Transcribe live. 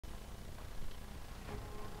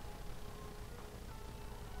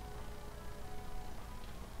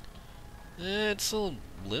It's a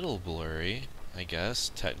little blurry, I guess,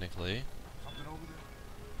 technically.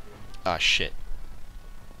 Ah, shit.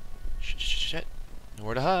 Shit.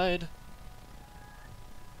 Nowhere to hide.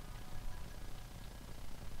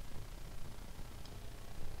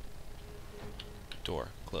 Door.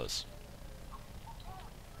 Close.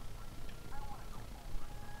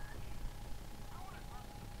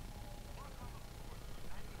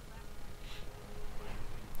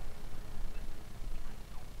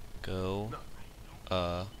 Go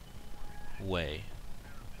away.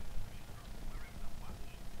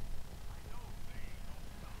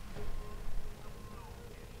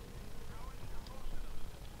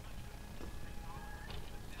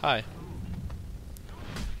 Hi.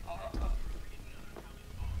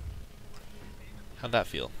 How'd that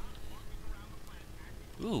feel?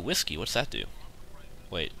 Ooh, whiskey. What's that do?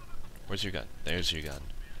 Wait. Where's your gun? There's your gun.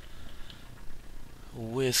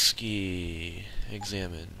 Whiskey.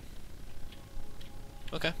 Examine.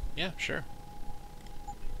 Okay. Yeah, sure.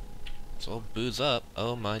 So we'll booze up.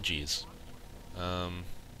 Oh my jeez.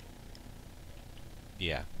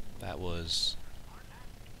 Yeah. That was...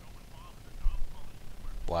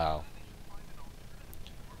 Wow.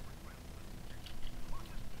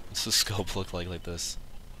 What's the scope look like this?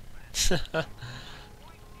 I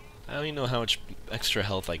don't even know how much extra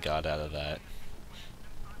health I got out of that.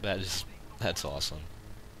 That's awesome.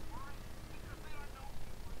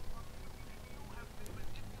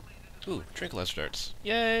 Ooh, tranquilizer darts.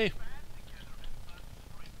 Yay!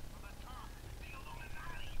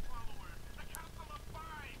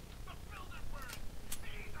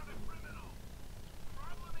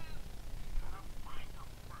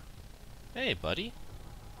 Hey, buddy.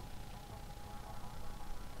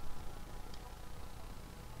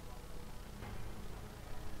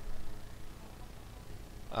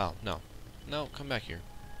 Oh, no. No, come back here.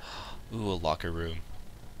 Ooh, a locker room.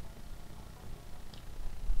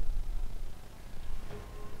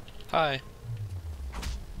 Hi.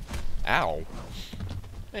 Ow.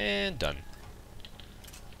 And done.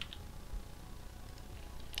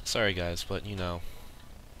 Sorry guys, but you know,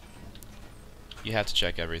 you have to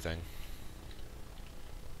check everything.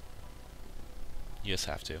 You just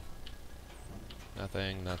have to.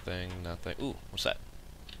 Nothing, nothing, nothing. Ooh, what's that?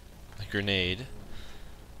 A grenade.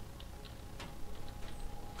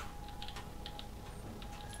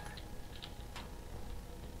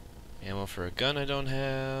 Ammo for a gun I don't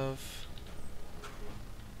have.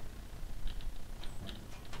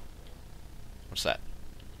 What's that?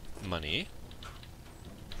 Money.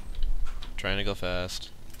 Trying to go fast.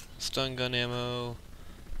 Stun gun ammo.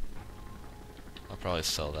 I'll probably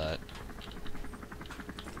sell that.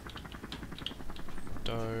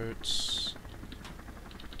 Darts.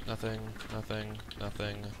 Nothing, nothing,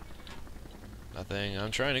 nothing. Nothing.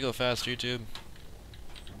 I'm trying to go fast, YouTube.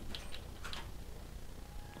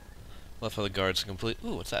 Left how the guards complete.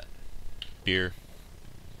 Ooh, what's that? Beer.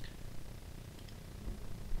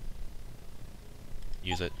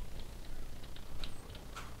 Use it.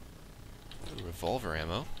 Ooh, revolver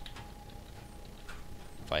ammo.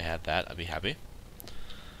 If I had that, I'd be happy.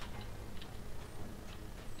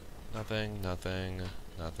 Nothing, nothing,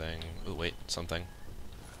 nothing. Ooh, wait, something.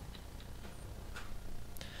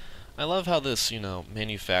 I love how this, you know,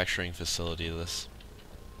 manufacturing facility, this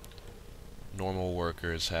normal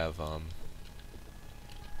workers have,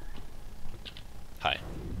 hi.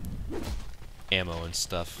 Ammo and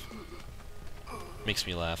stuff. Makes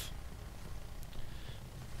me laugh.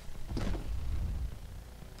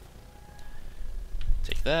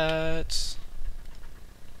 Take that.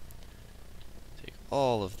 Take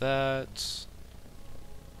all of that.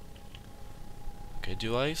 Okay,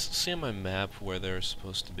 do I see on my map where they're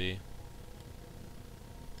supposed to be?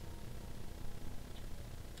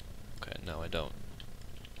 Okay, no I don't.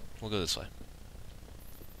 We'll go this way.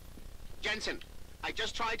 Jensen, I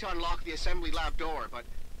just tried to unlock the assembly lab door, but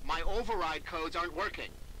my override codes aren't working.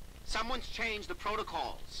 Someone's changed the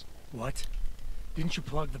protocols. What? Didn't you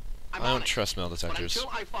plug the... I don't trust metal detectors. But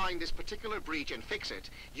until I find this particular breach and fix it,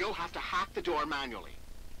 you'll have to hack the door manually.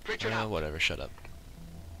 Pritchard out. Whatever, shut up.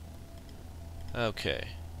 Okay.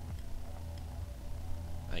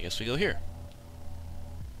 I guess we go here.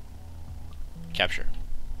 Capture.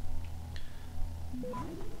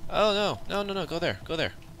 Oh no, no, no, no, go there, go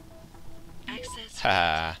there. Access.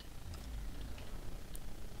 Ha.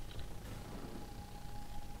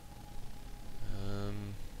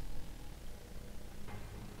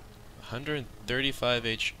 135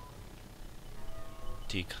 H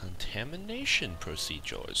decontamination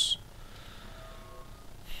procedures.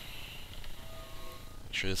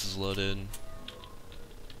 Make sure this is loaded.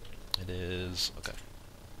 It is. Okay.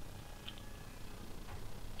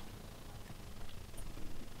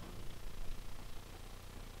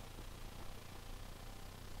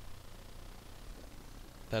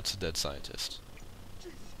 That's a dead scientist.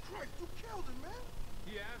 Jesus Christ, you killed him, man.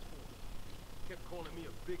 He asked for it. Kept calling me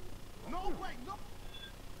a big... No way, no.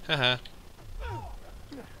 Haha.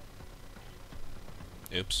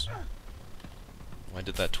 Oops. I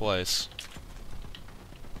did that twice.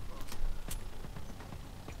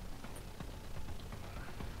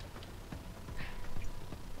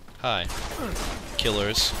 Hi.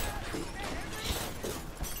 Killers.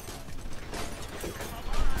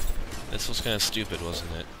 This was kind of stupid,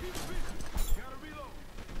 wasn't it?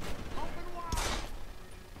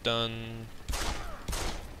 Done.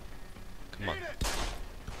 Come on.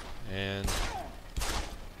 And...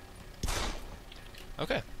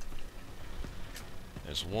 okay.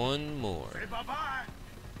 There's one more. Say bye-bye.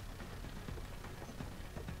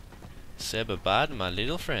 Say bye-bye to my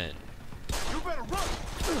little friend. You better run.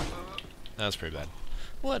 That was pretty bad.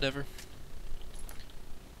 Whatever.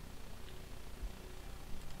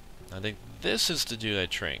 I think this is the dude I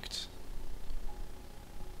tranked.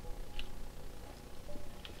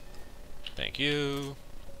 Thank you.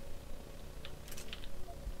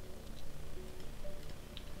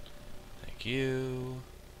 Thank you.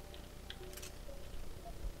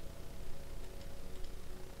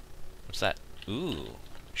 What's that? Ooh,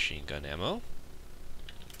 machine gun ammo.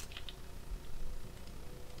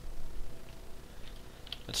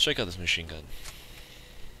 Let's check out this machine gun.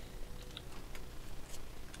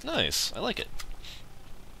 Nice, I like it.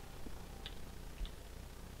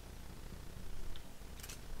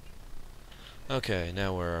 Okay,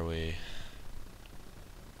 now where are we?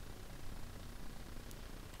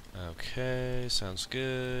 Okay, sounds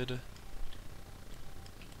good.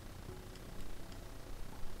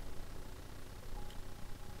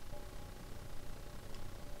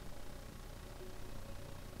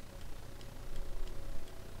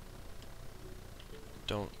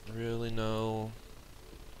 Don't really know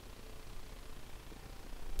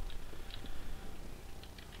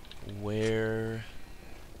where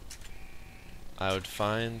I would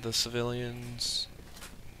find the civilians.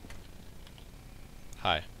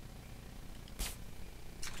 Hi.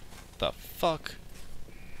 The fuck?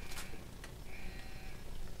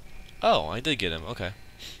 Oh, I did get him, okay.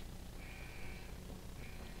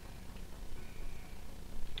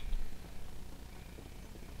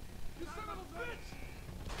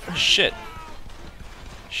 Shit.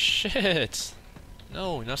 Shit.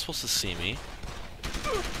 No, you're not supposed to see me.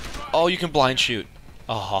 Oh, you can blind shoot.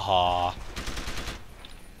 Ah ha ha.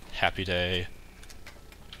 Happy day.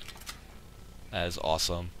 That is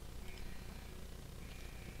awesome.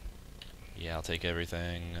 Yeah, I'll take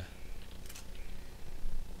everything.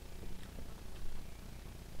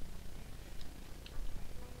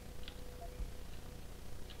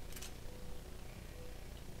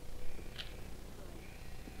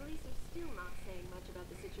 Police are still not saying much about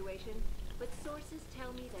the situation, but sources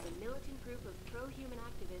tell me that a militant group of pro-human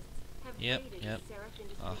activists have raided the Seraph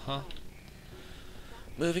Industries plant.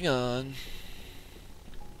 Moving on.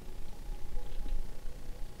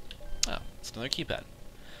 Oh, it's another keypad.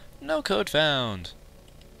 No code found.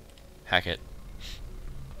 Hack it.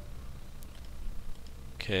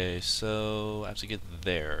 Okay, so I have to get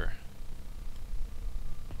there.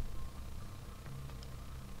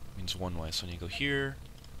 Means one way, so I need to go here,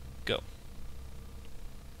 go.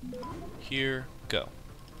 Here, go.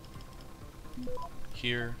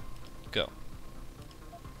 Here, go.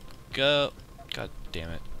 Go. God damn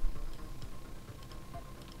it.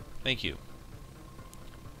 Thank you.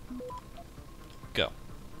 Go.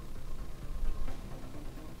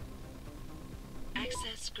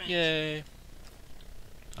 Access granted. Yay.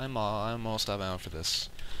 I'm almost out of ammo for this.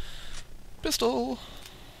 Pistol!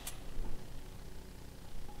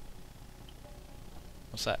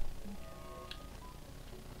 What's that?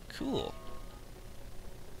 Cool.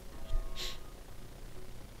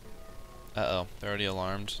 Uh-oh, they're already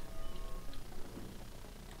alarmed.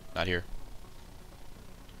 Not here.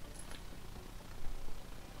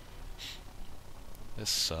 This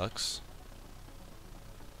sucks.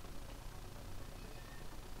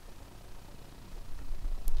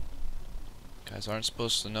 Guys aren't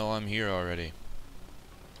supposed to know I'm here already.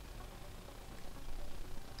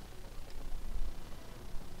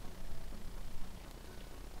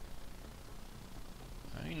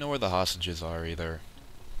 I don't even know where the hostages are either.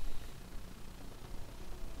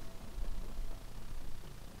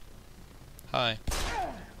 Hi.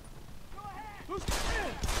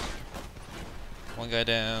 One guy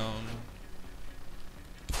down.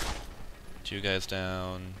 Two guys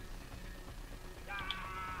down.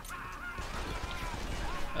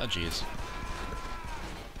 Oh jeez.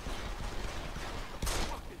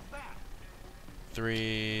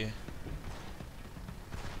 3.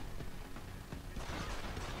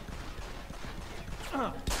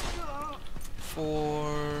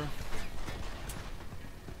 4.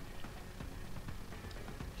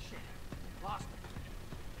 Lost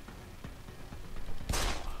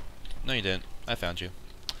No, you didn't. I found you.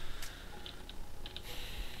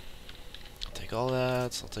 I'll take all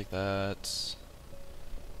that. I'll take that.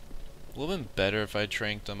 Would have been better if I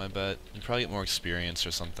tranked them, I bet. You'd probably get more experience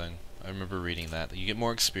or something. I remember reading that. You get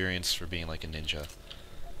more experience for being like a ninja.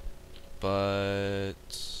 But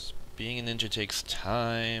being a ninja takes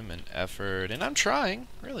time and effort, and I'm trying.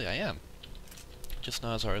 Really, I am. Just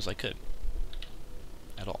not as hard as I could.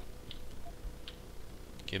 At all.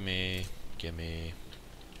 Gimme. Gimme.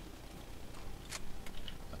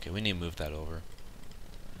 Okay, we need to move that over.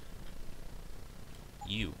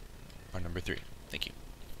 You are number 3. Thank you.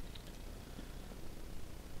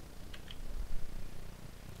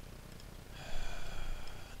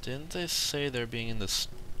 Didn't they say they're being in the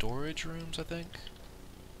storage rooms, I think?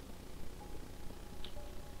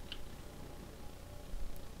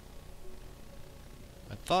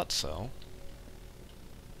 I thought so.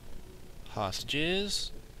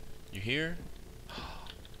 Hostages? You here?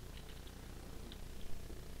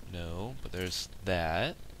 No, but there's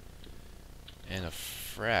that. And a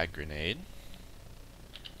frag grenade.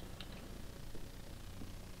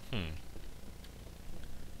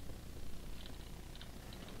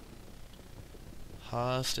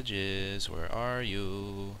 Hostages, where are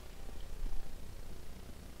you?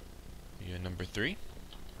 Are you number 3?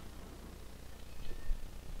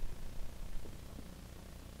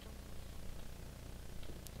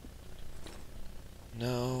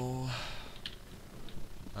 No.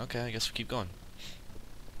 Okay, I guess we keep going.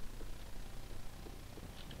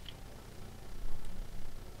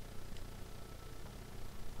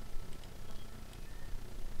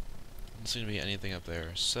 Doesn't seem to be anything up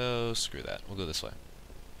there, so screw that. We'll go this way.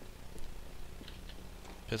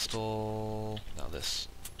 Pistol. Now this.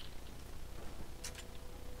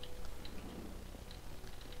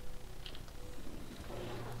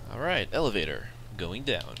 Alright, elevator. Going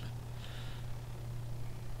down.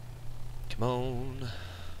 Come on.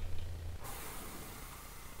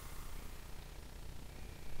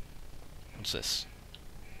 What's this?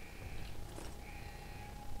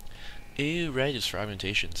 Ew, right, it's for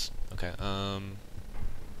augmentations. Okay, yeah,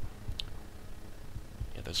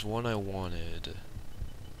 there's one I wanted.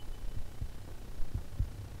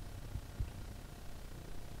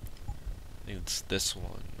 I think it's this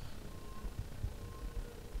one.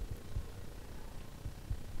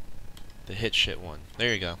 The hit shit one.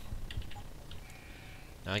 There you go.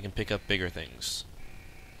 Now I can pick up bigger things.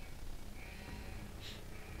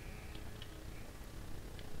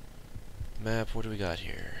 Map, what do we got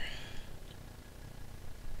here?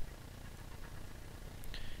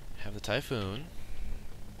 Have the Typhoon.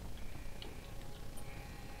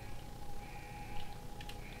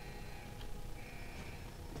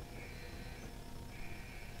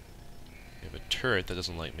 We have a turret that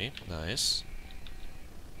doesn't like me. Nice.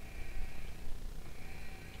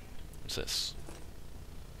 What's this?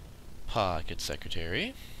 Pocket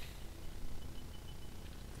Secretary.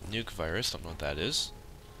 Nuke virus, don't know what that is.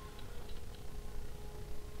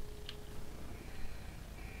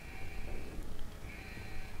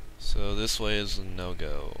 So this way is a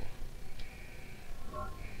no-go.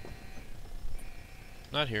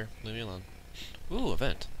 Not here. Leave me alone. Ooh,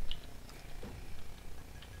 event.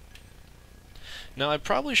 Now, I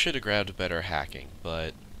probably should have grabbed better hacking,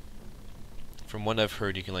 but from what I've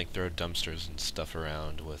heard, you can like throw dumpsters and stuff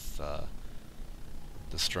around with the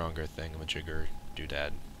stronger thingamajigger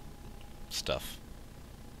doodad stuff.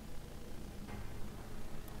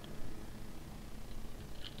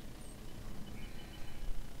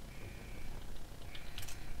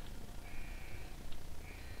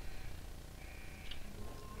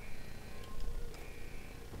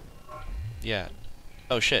 Yeah.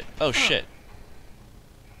 Oh shit. Oh shit.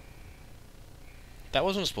 That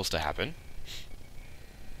wasn't supposed to happen.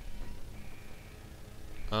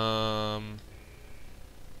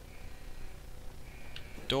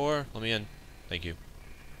 Door, let me in. Thank you.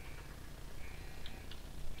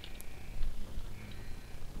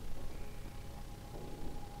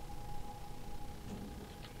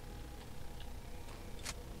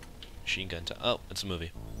 Machine gun to— oh, it's a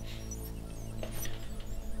movie.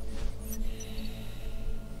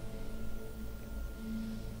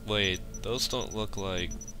 Wait, those don't look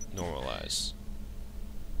like normal eyes.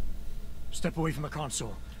 Step away from the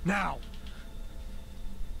console. Now!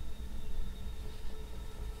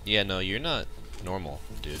 Yeah, no, you're not normal,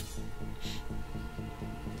 dude.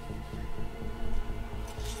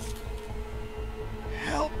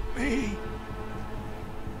 Help me!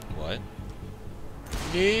 What?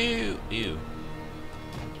 Ew. Ew.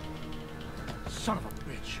 Son of a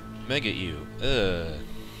bitch. Meg at you. Ugh.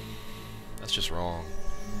 That's just wrong.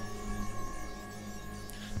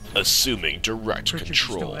 Assuming direct Richard, you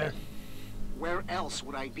still control. there? Where else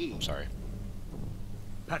would I be? Sorry.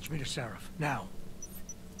 Patch me to Seraph, now.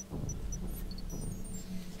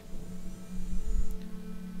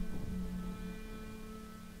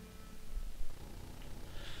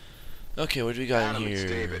 Okay, what do we got Adam, in it's here?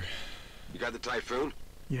 David. You got the Typhoon?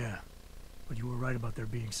 Yeah, but you were right about there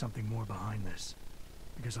being something more behind this.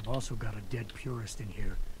 Because I've also got a dead purist in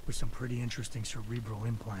here with some pretty interesting cerebral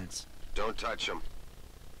implants. Don't touch him.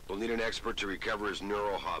 We'll need an expert to recover his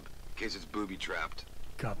neural hub, in case it's booby-trapped.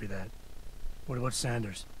 Copy that. What about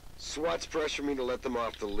Sanders? SWAT's pressure me to let them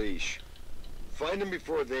off the leash. Find them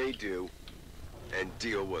before they do, and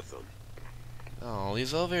deal with them. Oh,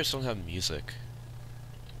 these elevators don't have music.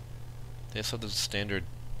 They just have the standard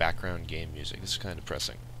background game music. This is kind of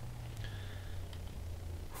depressing.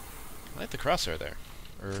 I like the crosshair there.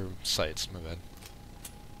 Or sights, my bad.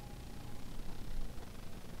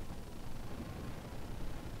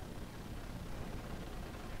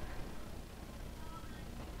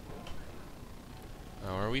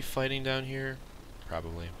 Oh, are we fighting down here?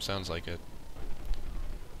 Probably. Sounds like it.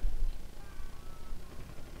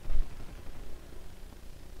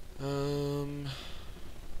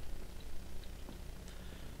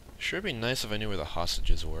 Sure it'd be nice if I knew where the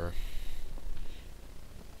hostages were.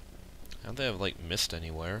 How'd they have, like, missed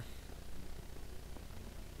anywhere?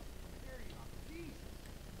 There you are. Jesus.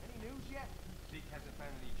 Any news yet? Zeke hasn't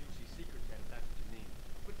found any juicy secrets yet, if that's what you need.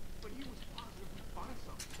 But he was positive we'd find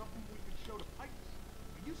something. Something we could show to Pipers.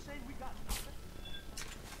 Are you saying we got nothing?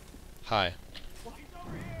 Hi. Well, he's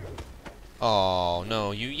over here. Oh,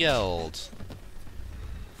 no, you yelled.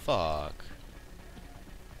 Fuck.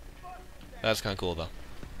 That's kinda cool, though.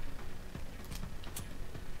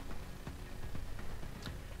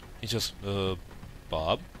 He's just,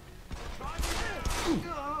 Bob?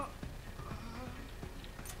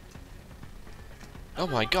 Oh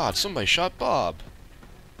my god, somebody shot Bob!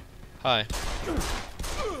 Hi.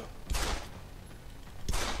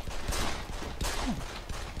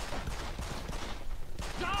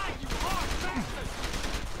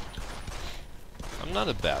 I'm not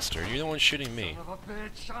a bastard, you're the one shooting me. Son of a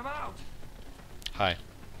bitch, I'm out. Hi.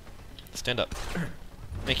 Stand up.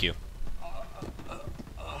 Thank you.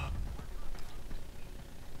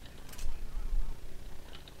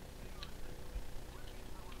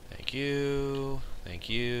 Thank you. Thank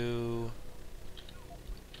you.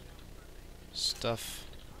 Stuff.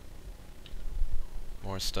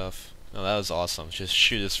 More stuff. No, that was awesome. Just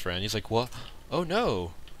shoot his friend. He's like, what? Oh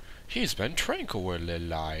no! He's been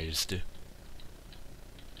tranquilized. Now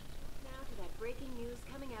to that breaking news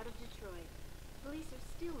coming out of Detroit. Police are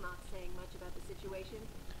still not saying much about the situation,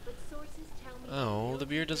 but sources tell me Oh, the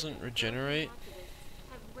beer doesn't regenerate?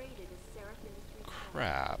 have raided a Seraph Industries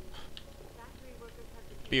Crap. factory workers have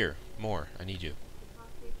been Beer. More. I need you.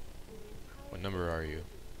 hostage and the entire What number are you?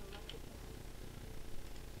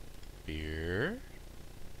 Beer?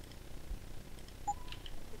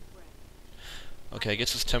 Okay, I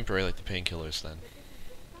guess it's temporary like the painkillers then.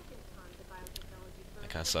 That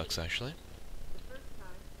kinda sucks actually.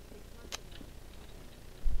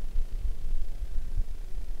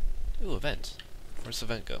 Ooh, event. Where's the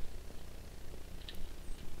event go?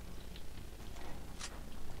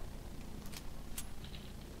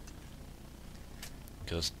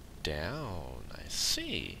 Goes down. I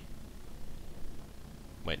see.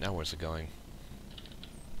 Wait, now where's it going?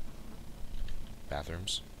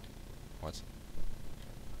 Bathrooms? What?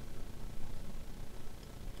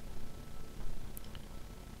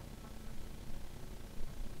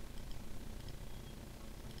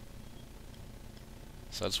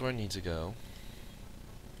 So that's where I need to go.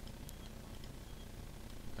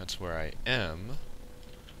 That's where I am.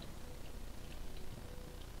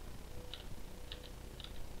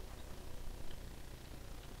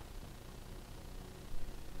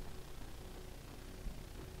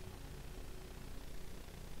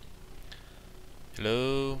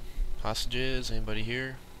 Hello? Hostages? Anybody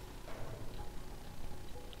here?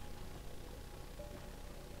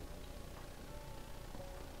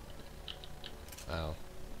 Oh.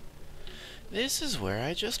 This is where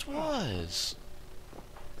I just was.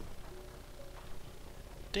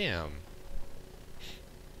 Damn.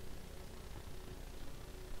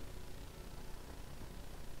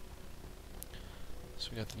 So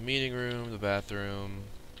we got the meeting room, the bathroom,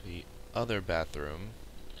 the other bathroom.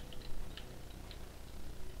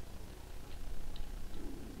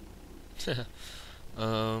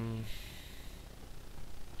 um...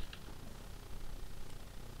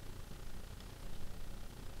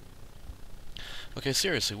 Okay,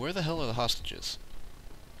 seriously, where the hell are the hostages?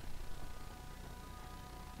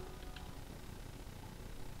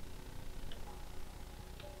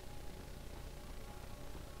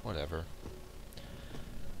 Whatever.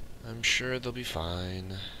 I'm sure they'll be fine.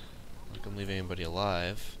 Not gonna leave anybody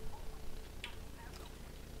alive.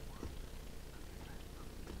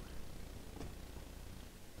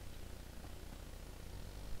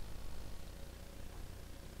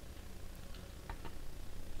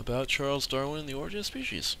 About Charles Darwin and the origin of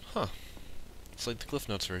species. Huh. It's like the Cliff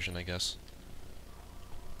Notes version, I guess.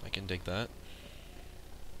 I can dig that.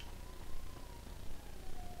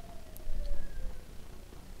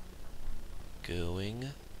 Going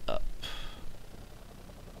up.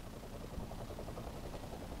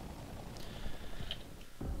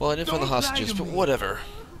 Well, I didn't find the hostages, but whatever.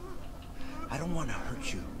 I don't want to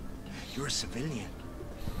hurt you. You're a civilian.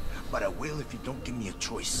 But I will if you don't give me a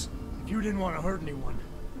choice. If you didn't want to hurt anyone,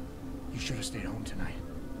 you should have stayed home tonight.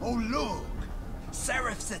 Oh, look!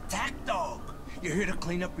 Seraph's attack dog! You're here to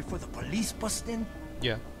clean up before the police bust in?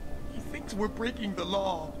 Yeah. He thinks we're breaking the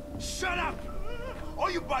law. Shut up! All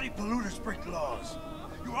you body polluters break laws.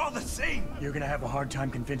 You're all the same. You're gonna have a hard time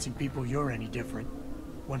convincing people you're any different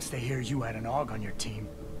once they hear you had an AUG on your team.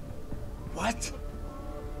 What?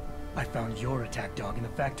 I found your attack dog in the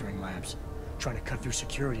factoring labs, trying to cut through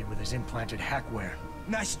security with his implanted hackware.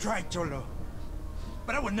 Nice try, Cholo.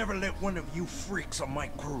 But I would never let one of you freaks on my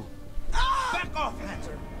crew. Back off,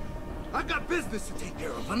 Hunter. I've got business to take care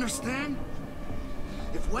of, understand?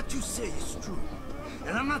 If what you say is true,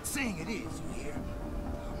 and I'm not saying it is, you hear?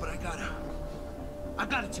 But I gotta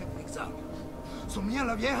check things out. So me and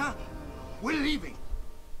la vieja, we're leaving.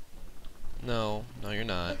 No, you're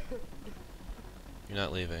not. You're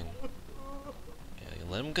not leaving. Yeah, you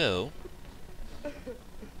let him go.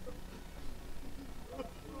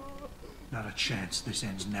 Not a chance this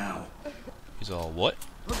ends now. He's all, what?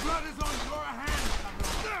 The blood is on your hands,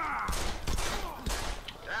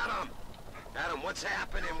 Adam! Adam, what's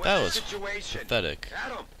happening? What's That the was situation? pathetic.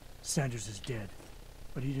 Adam! Sanders is dead,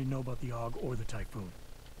 but he didn't know about the AUG or the Typhoon.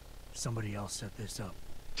 Somebody else set this up.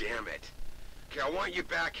 Damn it. Okay, I want you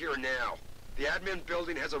back here now. The admin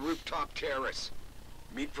building has a rooftop terrace.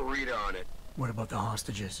 Meet Farida on it. What about the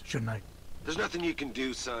hostages? Shouldn't I? There's nothing you can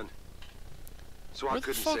do, son. So I Where the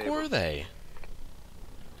couldn't fuck save were him. they?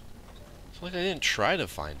 It's like I didn't try to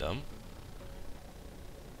find them.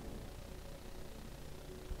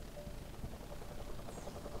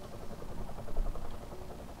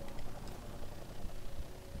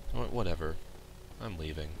 Whatever. I'm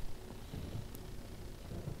leaving.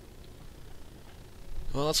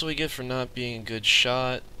 Well, that's what we get for not being a good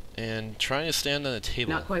shot and trying to stand on a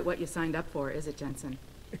table. Not quite what you signed up for, is it, Jensen?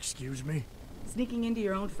 Excuse me? Sneaking into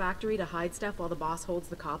your own factory to hide stuff while the boss holds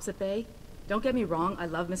the cops at bay? Don't get me wrong, I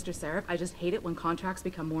love Mr. Seraph. I just hate it when contracts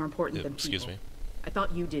become more important than people. Excuse me. I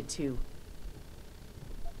thought you did too.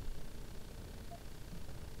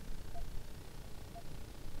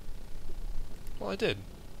 Well, I did.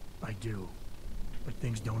 I do. But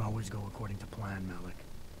things don't always go according to plan, Malik.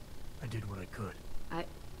 I did what I could.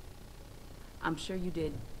 I'm sure you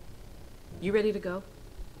did. You ready to go?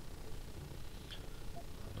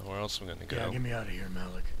 Where else am I gonna go? Yeah, get me out of here,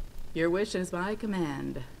 Malik. Your wish is my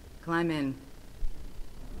command. Climb in.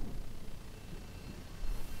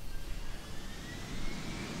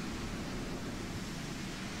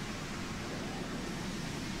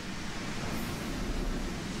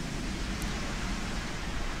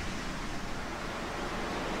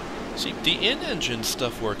 See, the in-engine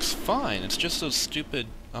stuff works fine. It's just those stupid,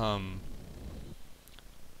 the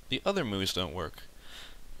other moves don't work.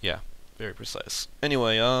 Yeah, very precise.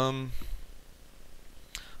 Anyway,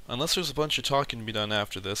 unless there's a bunch of talking to be done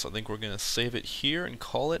after this, I think we're gonna save it here and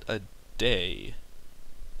call it a day.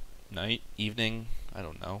 Night, evening, I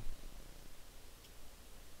don't know.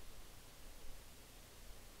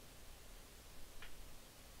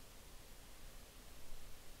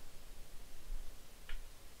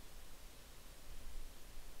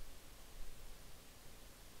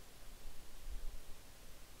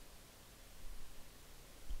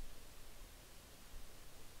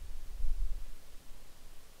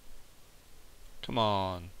 Come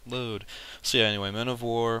on, load. So yeah, anyway, Men of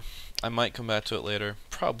War. I might come back to it later.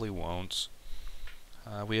 Probably won't.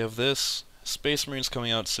 We have this. Space Marine's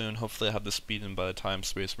coming out soon. Hopefully I have this beaten by the time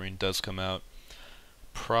Space Marine does come out.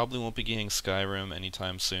 Probably won't be getting Skyrim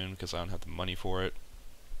anytime soon because I don't have the money for it.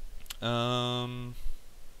 So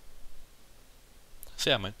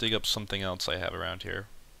yeah, I might dig up something else I have around here.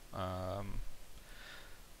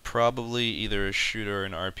 Probably either a shooter,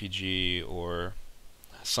 an RPG, or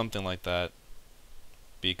something like that.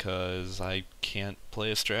 because I can't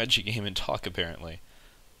play a strategy game and talk, apparently.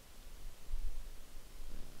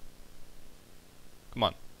 Come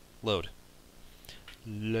on. Load.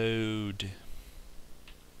 Load.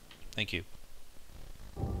 Thank you.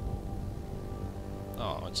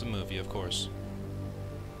 Oh, it's a movie, of course.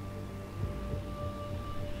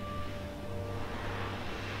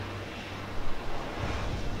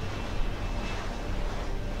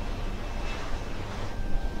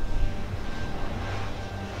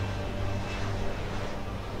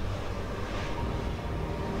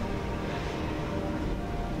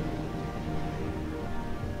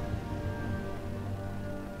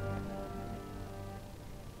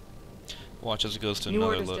 Watch as it goes to New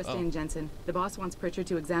another orders load. just Oh. in, Jensen. The boss wants Pritchard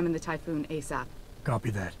to examine the Typhoon ASAP. Copy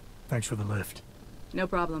that. Thanks for the lift. No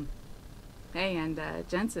problem. Hey, and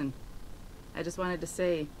Jensen, I just wanted to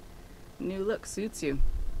say, new look suits you.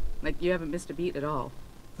 Like you haven't missed a beat at all.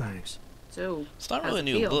 Thanks. So, It's not how's really a it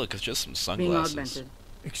new feel, look, it's just some being sunglasses. augmented?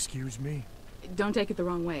 Excuse me? Don't take it the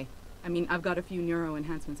wrong way. I mean, I've got a few neuro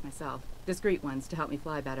enhancements myself. Discreet ones to help me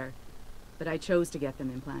fly better. But I chose to get them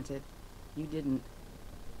implanted. You didn't.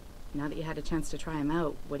 Now that you had a chance to try them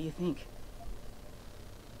out, what do you think?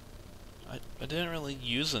 I didn't really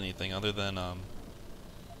use anything other than,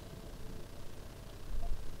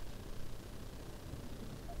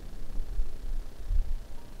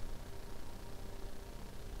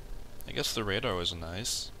 I guess the radar was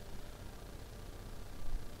nice.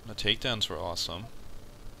 The takedowns were awesome.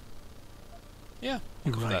 Yeah,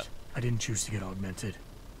 You're I'll go for right. that. I didn't choose to get augmented.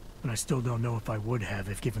 And I still don't know if I would have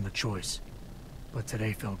if given the choice. But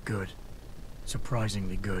today felt good.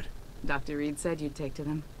 Surprisingly good. Dr. Reed said you'd take to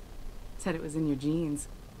them. Said it was in your genes.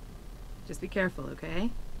 Just be careful, okay?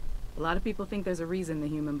 A lot of people think there's a reason the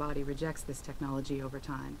human body rejects this technology over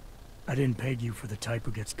time. I didn't peg you for the type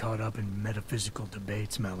who gets caught up in metaphysical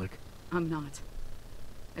debates, Malik. I'm not.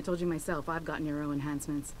 I told you myself I've got neuro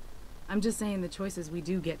enhancements. I'm just saying the choices we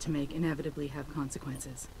do get to make inevitably have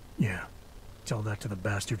consequences. Yeah. Tell that to the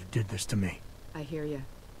bastard who did this to me. I hear you.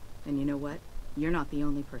 And you know what? You're not the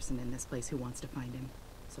only person in this place who wants to find him.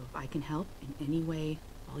 So if I can help in any way,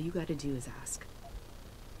 all you gotta do is ask.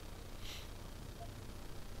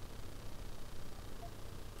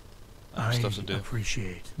 I have stuff to do.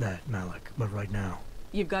 Appreciate that, Malik. But right now,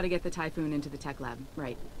 You've got to get the Typhoon into the tech lab,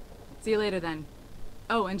 right? See you later then.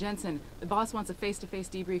 Oh, and Jensen, the boss wants a face-to-face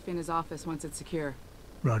debrief in his office once it's secure.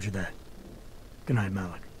 roger that. Good night,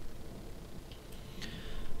 Malik.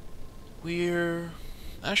 We're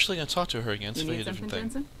actually going to talk to her again. It's You a very need different something,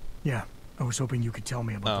 thing. Jensen? Yeah, I was hoping you could tell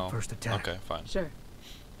me about the first attack. Okay, fine. Sure.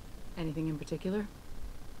 Anything in particular?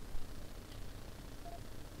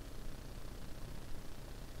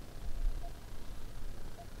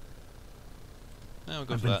 Yeah, we'll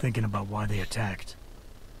go I've for been that. thinking about why they attacked.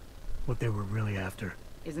 What they were really after.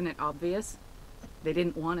 Isn't it obvious? They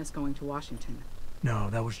didn't want us going to Washington. No,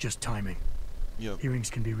 that was just timing. Yep. Hearings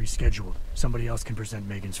can be rescheduled. Somebody else can present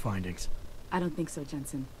Megan's findings. I don't think so,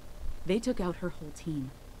 Jensen. They took out her whole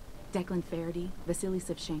team. Declan Faraday, Vasily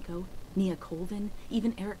Savchenko, Nia Colvin,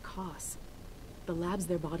 even Eric Koss. The labs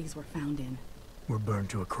their bodies were found in. We're burned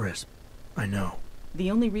to a crisp. I know. The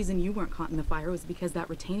only reason you weren't caught in the fire was because that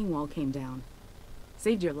retaining wall came down.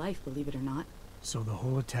 Saved your life, believe it or not. So the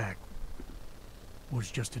whole attack was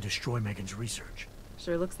just to destroy Megan's research.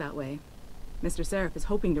 Sure looks that way. Mr. Seraph is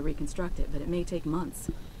hoping to reconstruct it, but it may take months.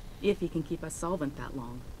 If he can keep us solvent that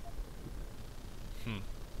long.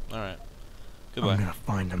 Alright. I'm Goodbye. gonna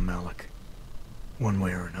find him, Malik. One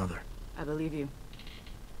way or another. I believe you.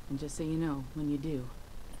 And just so you know, when you do,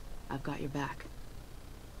 I've got your back.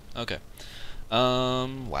 Okay.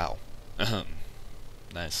 Wow.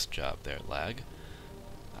 Nice job there, lag.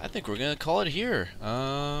 I think we're gonna call it here.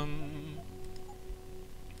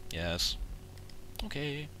 Yes.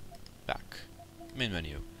 Okay. Back. Main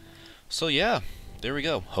menu. So yeah, there we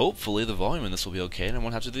go. Hopefully the volume in this will be okay and I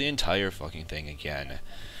won't have to do the entire fucking thing again.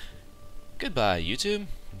 Goodbye, YouTube.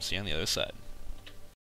 See you on the other side.